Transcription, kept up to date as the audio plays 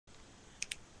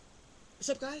What's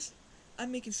up, guys?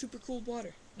 I'm making super cooled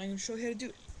water, and I'm going to show you how to do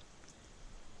it.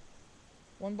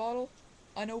 One bottle,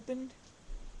 unopened.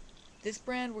 This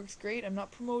brand works great. I'm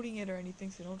not promoting it or anything,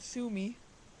 so don't sue me.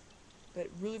 But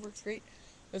it really works great.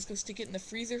 Let's go stick it in the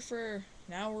freezer for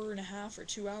an hour and a half or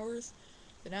 2 hours.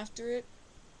 Then after it,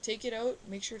 take it out,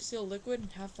 make sure it's still liquid,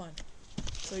 and have fun.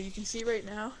 So you can see right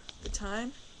now, the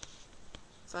time,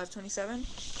 5:27.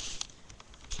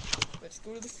 Let's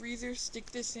go to the freezer, stick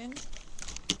this in,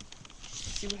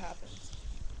 see what happens.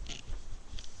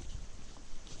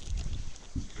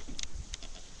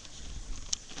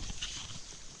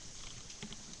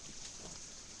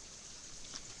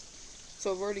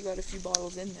 So I've already got a few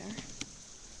bottles in there.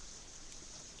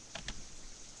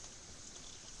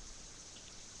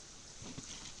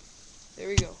 There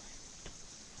we go.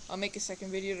 I'll make a second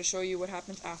video to show you what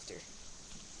happens after.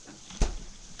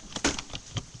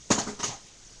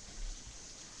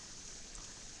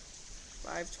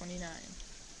 5:29.